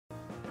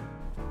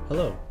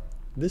Hello,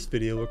 this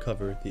video will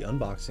cover the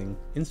unboxing,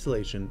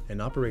 installation,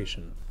 and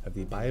operation of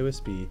the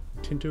BioSB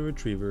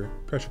TintoRetriever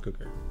Pressure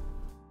Cooker.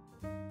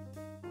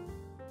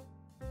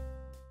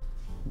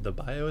 The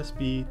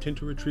BioSB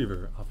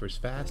TintoRetriever offers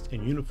fast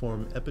and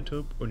uniform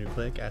epitope or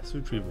nucleic acid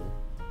retrieval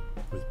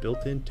with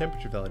built-in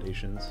temperature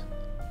validations,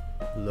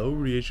 low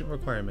reagent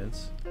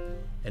requirements,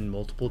 and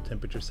multiple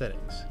temperature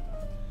settings.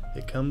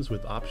 It comes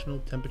with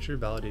optional temperature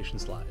validation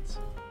slides.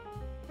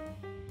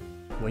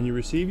 When you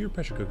receive your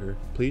pressure cooker,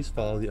 please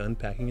follow the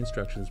unpacking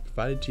instructions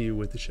provided to you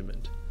with the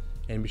shipment,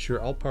 and be sure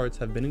all parts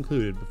have been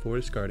included before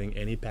discarding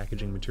any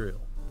packaging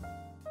material.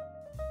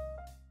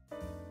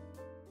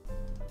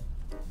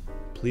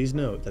 Please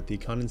note that the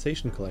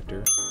condensation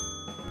collector,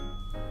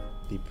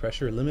 the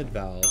pressure limit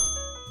valve,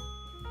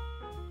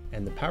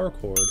 and the power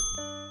cord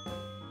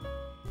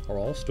are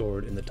all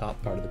stored in the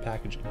top part of the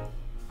packaging.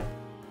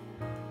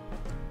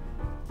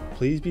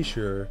 Please be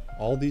sure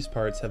all these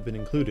parts have been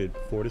included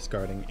before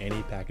discarding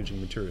any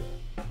packaging material.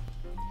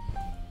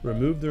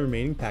 Remove the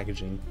remaining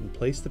packaging and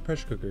place the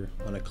pressure cooker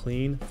on a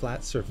clean,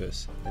 flat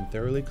surface and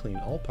thoroughly clean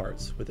all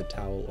parts with a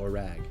towel or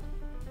rag.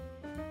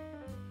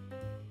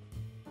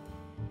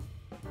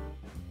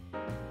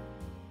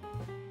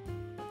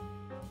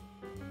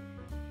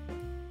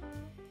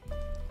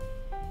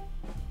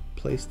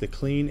 Place the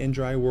clean and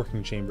dry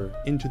working chamber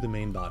into the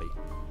main body.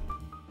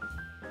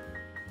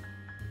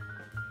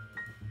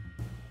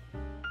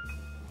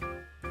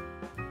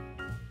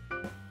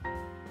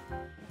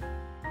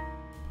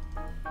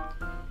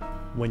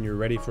 When you're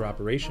ready for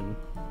operation,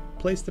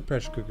 place the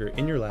pressure cooker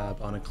in your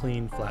lab on a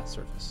clean, flat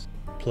surface.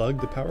 Plug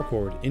the power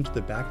cord into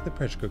the back of the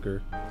pressure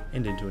cooker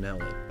and into an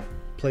outlet.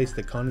 Place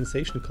the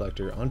condensation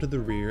collector onto the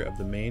rear of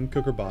the main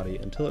cooker body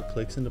until it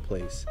clicks into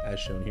place, as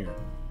shown here.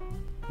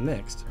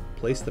 Next,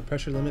 place the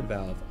pressure limit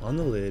valve on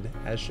the lid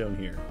as shown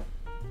here.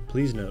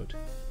 Please note,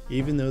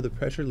 even though the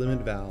pressure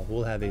limit valve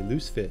will have a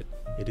loose fit,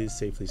 it is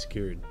safely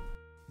secured.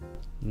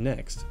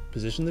 Next,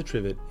 position the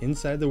trivet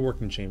inside the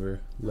working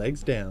chamber,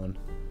 legs down,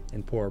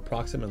 and pour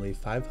approximately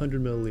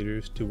 500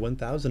 milliliters to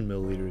 1000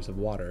 milliliters of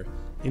water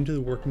into the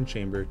working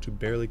chamber to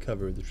barely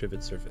cover the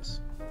trivet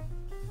surface.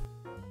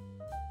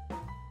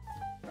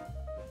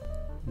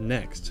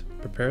 Next,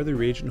 prepare the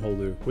reagent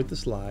holder with the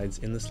slides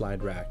in the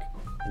slide rack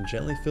and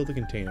gently fill the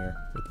container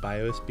with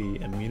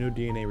BioSB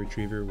ImmunoDNA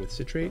Retriever with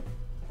citrate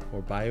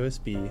or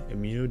BioSB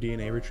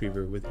ImmunoDNA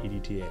Retriever with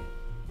EDTA.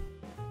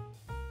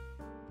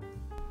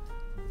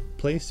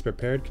 Place the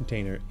prepared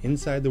container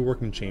inside the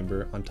working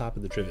chamber on top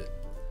of the trivet.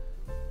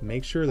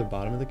 Make sure the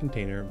bottom of the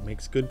container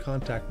makes good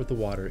contact with the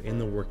water in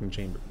the working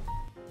chamber.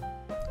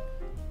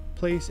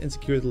 Place and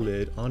secure the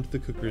lid onto the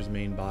cooker's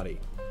main body.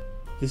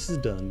 This is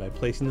done by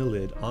placing the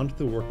lid onto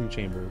the working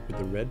chamber with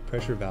the red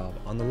pressure valve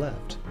on the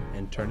left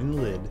and turning the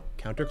lid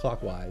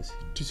counterclockwise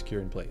to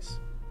secure in place.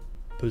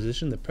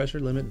 Position the pressure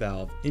limit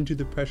valve into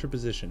the pressure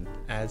position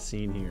as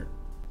seen here.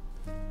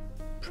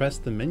 Press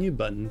the menu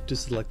button to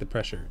select the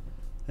pressure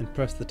and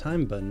press the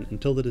time button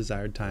until the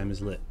desired time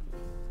is lit.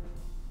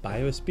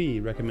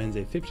 BioSB recommends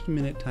a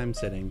 15-minute time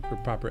setting for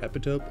proper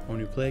epitope or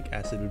nucleic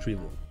acid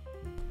retrieval.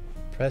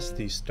 Press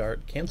the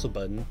Start Cancel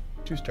button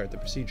to start the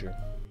procedure.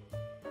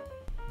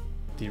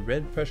 The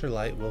red pressure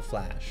light will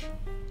flash.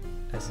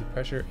 As the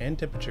pressure and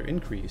temperature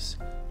increase,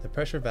 the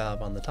pressure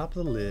valve on the top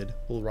of the lid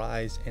will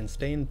rise and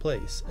stay in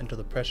place until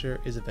the pressure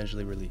is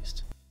eventually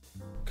released.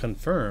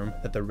 Confirm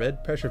that the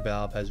red pressure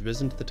valve has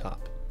risen to the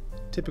top,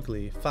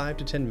 typically 5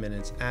 to 10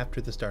 minutes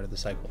after the start of the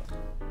cycle.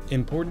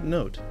 Important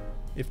note: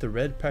 if the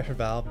red pressure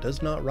valve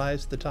does not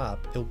rise to the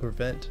top, it will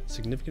prevent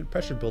significant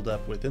pressure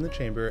buildup within the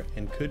chamber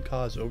and could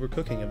cause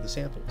overcooking of the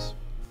samples.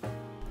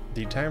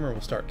 The timer will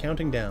start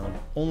counting down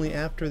only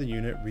after the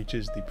unit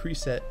reaches the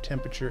preset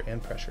temperature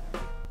and pressure.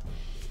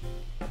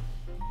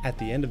 At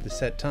the end of the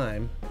set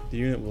time, the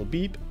unit will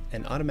beep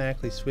and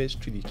automatically switch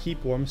to the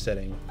Keep Warm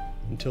setting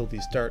until the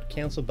Start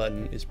Cancel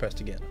button is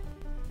pressed again.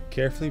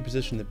 Carefully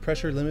position the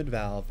pressure limit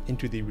valve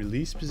into the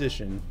release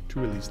position to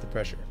release the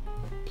pressure.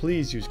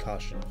 Please use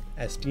caution,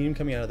 as steam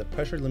coming out of the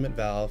pressure limit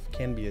valve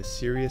can be a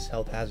serious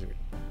health hazard.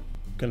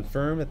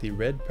 Confirm that the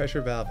red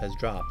pressure valve has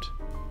dropped,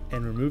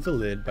 and remove the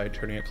lid by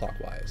turning it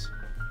clockwise.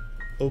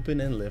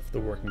 Open and lift the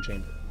working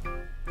chamber.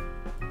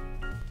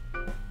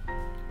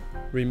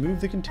 Remove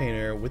the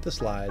container with the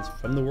slides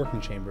from the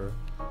working chamber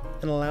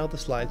and allow the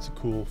slides to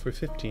cool for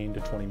 15 to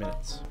 20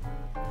 minutes.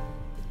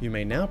 You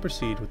may now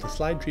proceed with the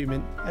slide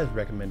treatment as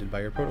recommended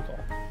by your protocol.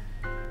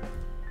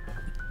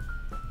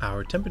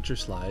 Our temperature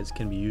slides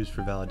can be used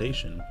for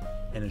validation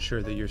and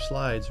ensure that your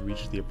slides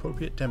reach the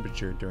appropriate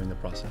temperature during the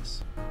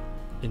process.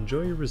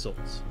 Enjoy your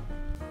results.